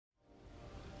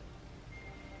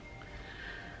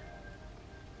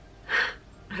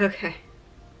Okay.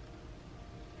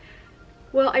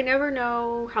 Well, I never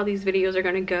know how these videos are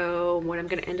gonna go, what I'm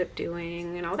gonna end up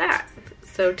doing, and all that.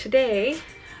 So today,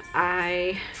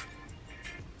 I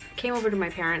came over to my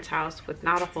parents' house with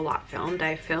not a whole lot filmed.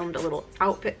 I filmed a little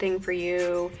outfit thing for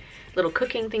you, little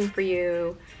cooking thing for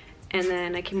you, and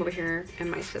then I came over here and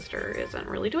my sister isn't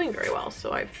really doing very well,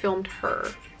 so I filmed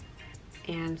her.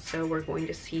 And so we're going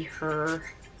to see her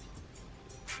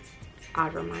out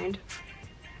of her mind.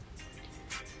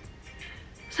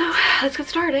 So let's get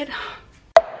started.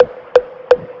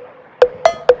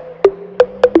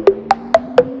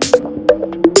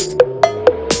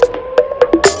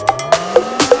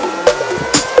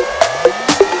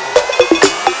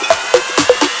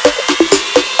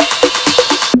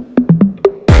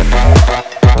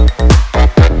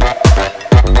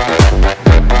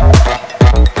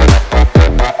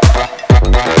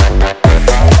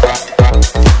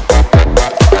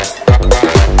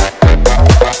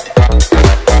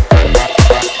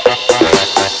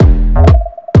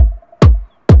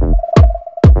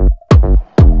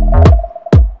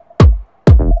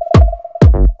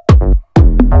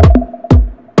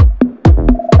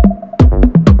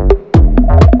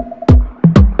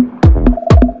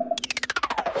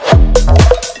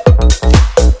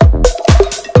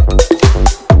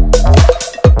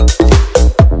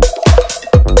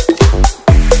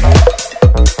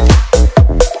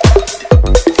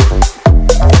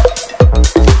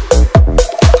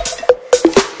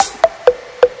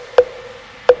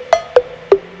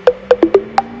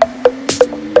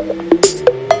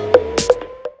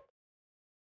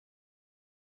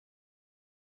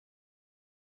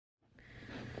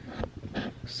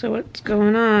 So what's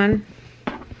going on?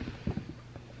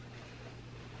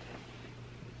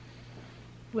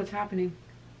 What's happening?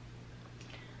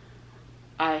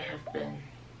 I have been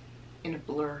in a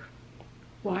blur.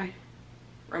 Why?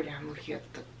 Right now I'm looking at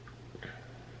the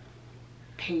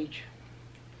page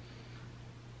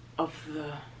of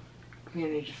the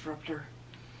Community Disruptor.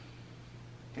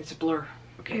 It's a blur.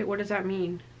 Okay, what does that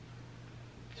mean?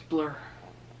 It's a blur.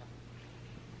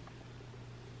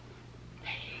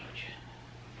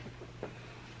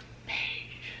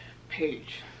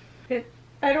 Page.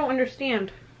 I don't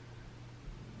understand.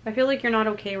 I feel like you're not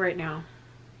okay right now.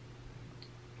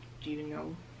 Do you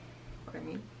know what I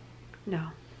mean? No.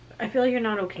 I feel like you're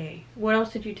not okay. What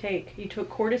else did you take? You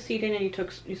took cortisone and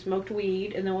you smoked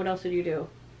weed, and then what else did you do?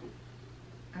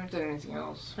 I haven't done anything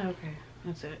else. Okay,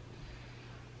 that's it.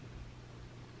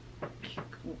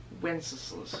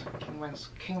 Wenceslas. King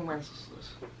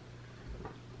Wenceslas.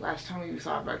 Last time we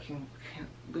thought about King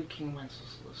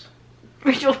Wenceslas.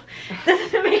 Rachel, that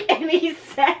doesn't make any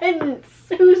sense.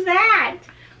 Who's that?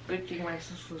 Good King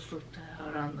Wenceslas looked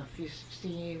out on the feast of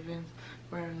Stevens,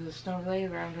 where the snow lay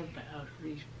round about.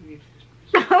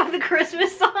 Oh, the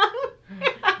Christmas song?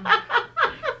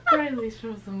 Brightly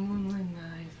through the moonlit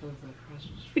night of the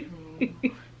Christmas tree,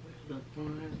 with the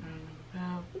boys round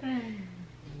about.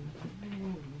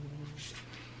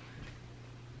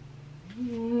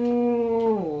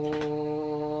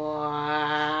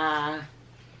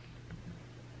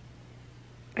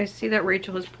 I see that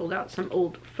Rachel has pulled out some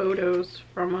old photos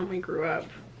from when we grew up.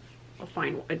 I'll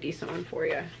find a decent one for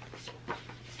you.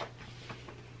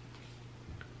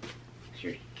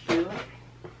 You're cute.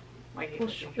 Well,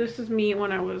 this is me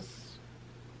when I was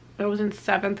in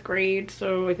 7th grade,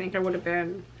 so I think I would have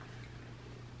been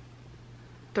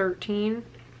 13.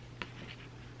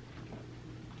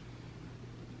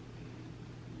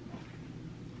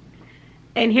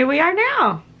 And here we are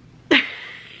now.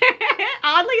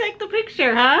 Oddly like the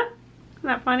picture, huh? Isn't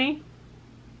that funny?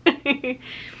 Yeah.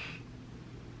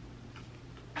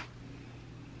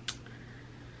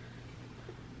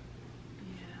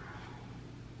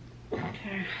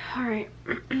 Okay, all right.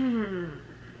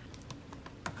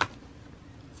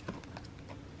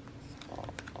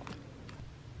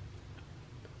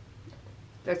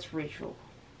 That's Rachel.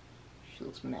 She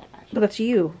looks mad. But that's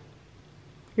you.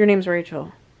 Your name's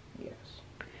Rachel. Yes.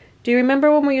 Do you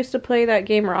remember when we used to play that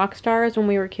game Rockstars when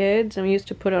we were kids, and we used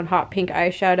to put on hot pink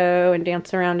eyeshadow and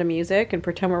dance around to music and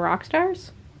pretend we're rock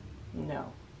stars?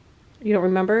 No. You don't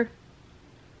remember?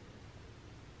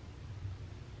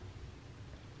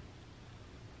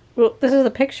 Well, this is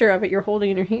a picture of it you're holding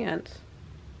in your hands.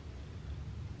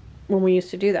 When we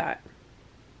used to do that.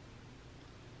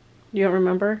 You don't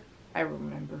remember? I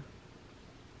remember.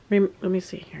 Let me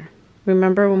see here.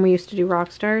 Remember when we used to do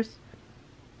Rockstars?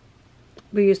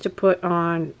 We used to put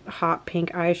on hot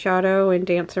pink eyeshadow and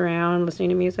dance around listening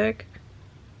to music.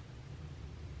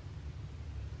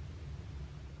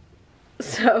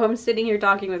 So I'm sitting here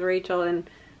talking with Rachel, and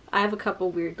I have a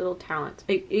couple weird little talents.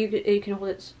 You can hold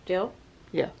it still.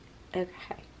 Yeah. Okay.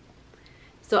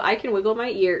 So I can wiggle my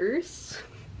ears.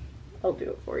 I'll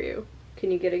do it for you.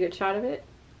 Can you get a good shot of it?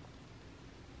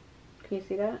 Can you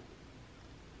see that?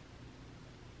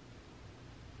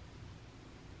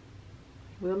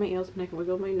 Wiggle my ears and I can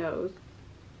wiggle my nose.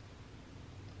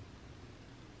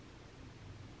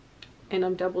 And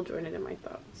I'm double jointed in my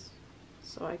thumbs.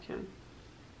 So I can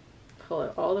pull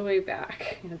it all the way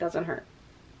back and it doesn't hurt.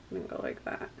 And go like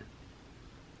that.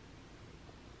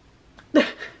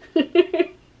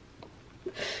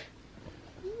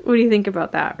 What do you think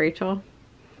about that, Rachel?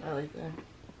 I like that.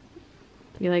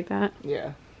 You like that?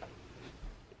 Yeah.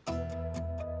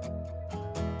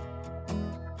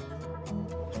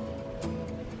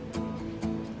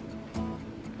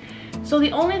 So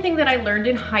the only thing that I learned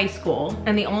in high school,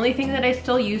 and the only thing that I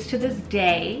still use to this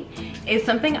day, is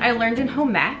something I learned in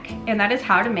home ec, and that is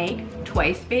how to make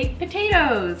twice baked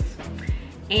potatoes.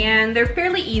 And they're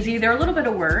fairly easy, they're a little bit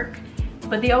of work,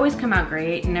 but they always come out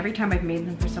great, and every time I've made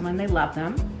them for someone, they love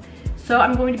them. So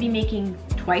I'm going to be making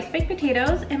twice baked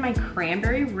potatoes and my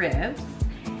cranberry ribs.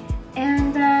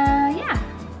 And yeah.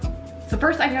 So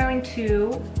first I'm going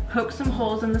to poke some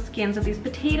holes in the skins of these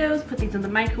potatoes, put these in the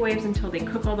microwaves until they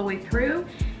cook all the way through,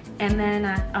 and then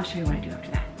I'll show you what I do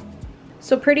after that.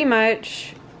 So pretty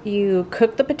much you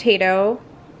cook the potato.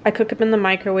 I cook them in the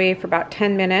microwave for about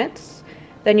 10 minutes.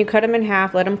 Then you cut them in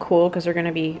half, let them cool because they're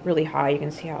gonna be really high. You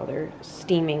can see how they're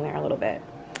steaming there a little bit.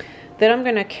 Then I'm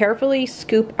gonna carefully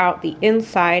scoop out the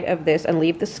inside of this and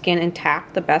leave the skin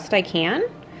intact the best I can,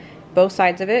 both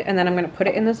sides of it, and then I'm gonna put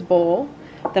it in this bowl.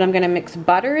 Then I'm gonna mix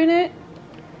butter in it,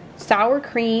 sour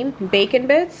cream, bacon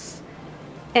bits,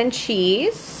 and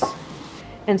cheese,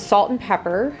 and salt and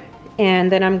pepper.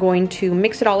 And then I'm going to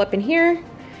mix it all up in here,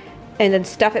 and then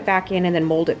stuff it back in and then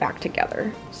mold it back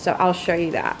together. So I'll show you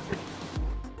that.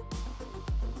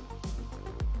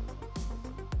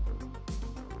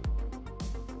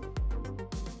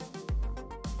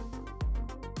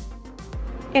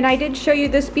 And I did show you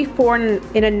this before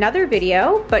in another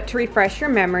video, but to refresh your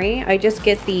memory, I just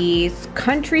get these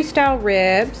country style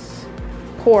ribs,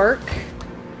 pork,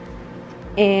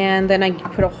 and then I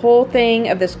put a whole thing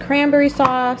of this cranberry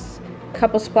sauce, a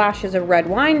couple splashes of red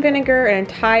wine vinegar, an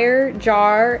entire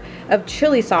jar of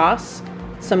chili sauce,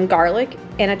 some garlic,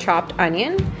 and a chopped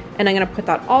onion. And I'm gonna put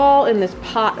that all in this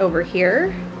pot over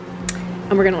here.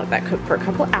 And we're gonna let that cook for a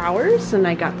couple hours. And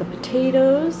I got the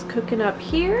potatoes cooking up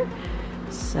here.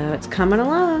 So it's coming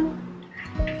along.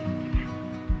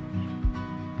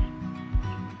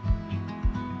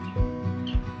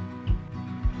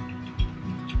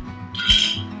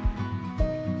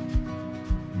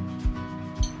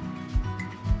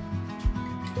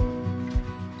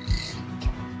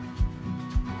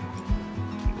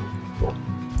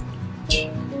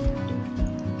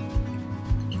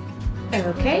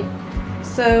 Okay,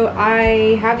 so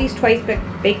I have these twice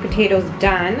baked potatoes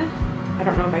done. I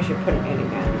don't know if I should put them in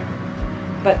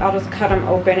again, but I'll just cut them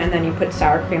open and then you put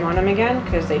sour cream on them again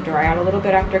because they dry out a little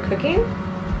bit after cooking.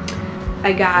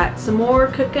 I got some more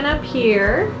cooking up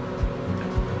here.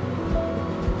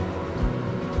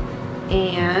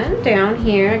 And down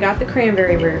here I got the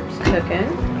cranberry ribs cooking.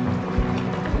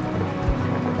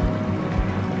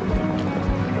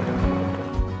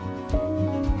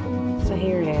 So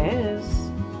here it is.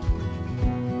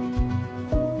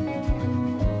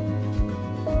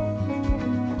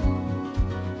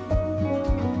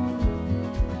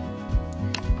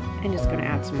 I'm just gonna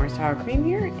add some more sour cream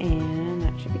here and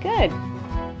that should be good.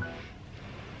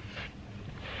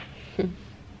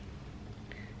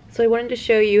 So I wanted to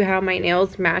show you how my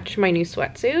nails match my new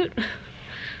sweatsuit.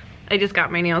 I just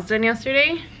got my nails done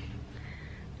yesterday.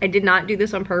 I did not do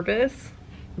this on purpose,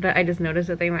 but I just noticed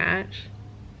that they match.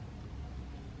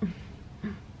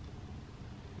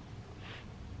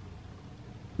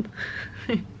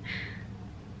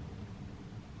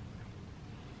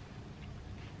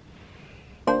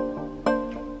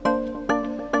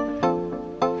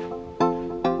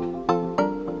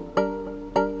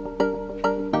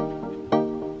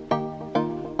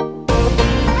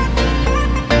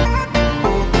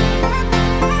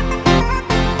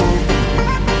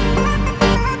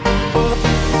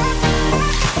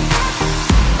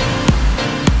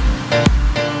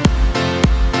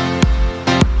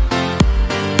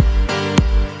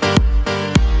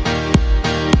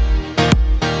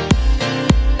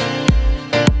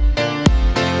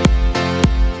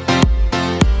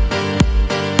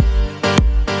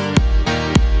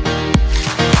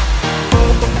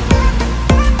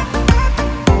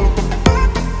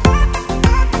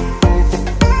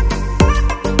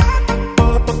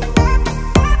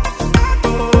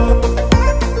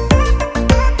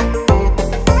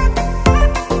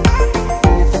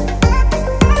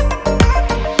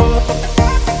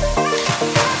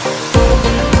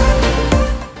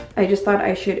 just thought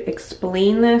I should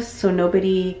explain this so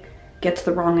nobody gets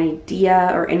the wrong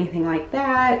idea or anything like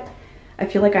that. I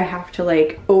feel like I have to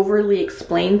like overly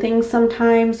explain things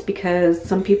sometimes because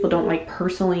some people don't like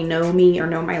personally know me or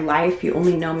know my life. You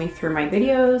only know me through my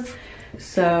videos.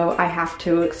 So I have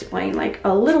to explain like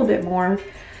a little bit more.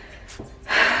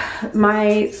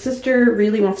 My sister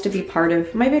really wants to be part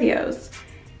of my videos.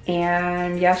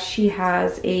 And yes, she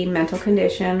has a mental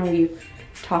condition. We've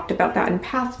talked about that in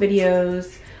past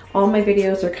videos. All my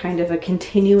videos are kind of a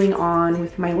continuing on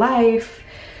with my life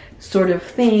sort of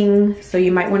thing. So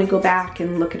you might want to go back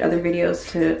and look at other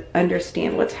videos to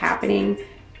understand what's happening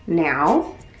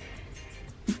now.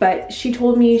 But she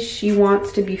told me she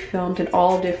wants to be filmed in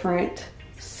all different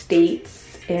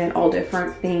states and all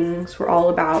different things. We're all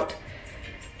about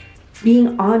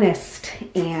being honest,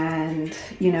 and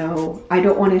you know, I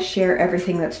don't want to share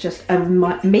everything that's just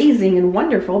amazing and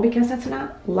wonderful because that's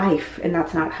not life and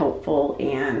that's not helpful.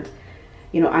 And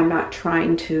you know, I'm not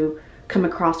trying to come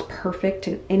across perfect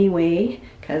in any way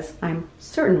because I'm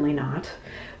certainly not,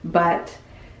 but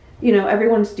you know,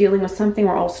 everyone's dealing with something.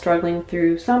 We're all struggling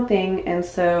through something. And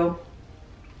so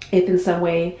if in some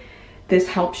way this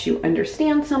helps you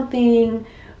understand something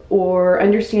or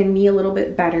understand me a little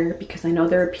bit better, because I know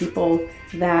there are people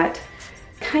that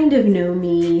kind of know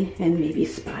me and maybe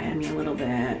spy on me a little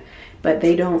bit, but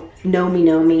they don't know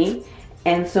me.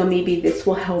 And so maybe this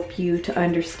will help you to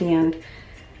understand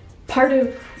part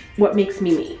of what makes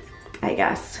me me, I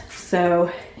guess.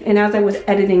 So, and as I was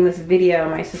editing this video,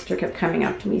 my sister kept coming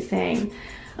up to me saying,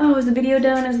 oh, is the video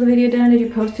done? Is the video done? Did you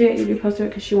post it? Did you post it?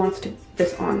 Because she wants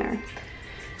this on there.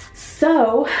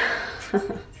 So,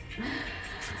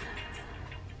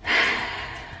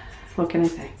 what can I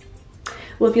say?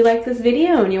 Well, if you like this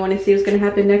video and you want to see what's going to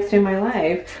happen next in my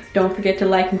life, don't forget to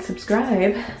like and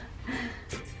subscribe.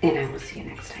 And I will see you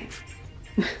next time.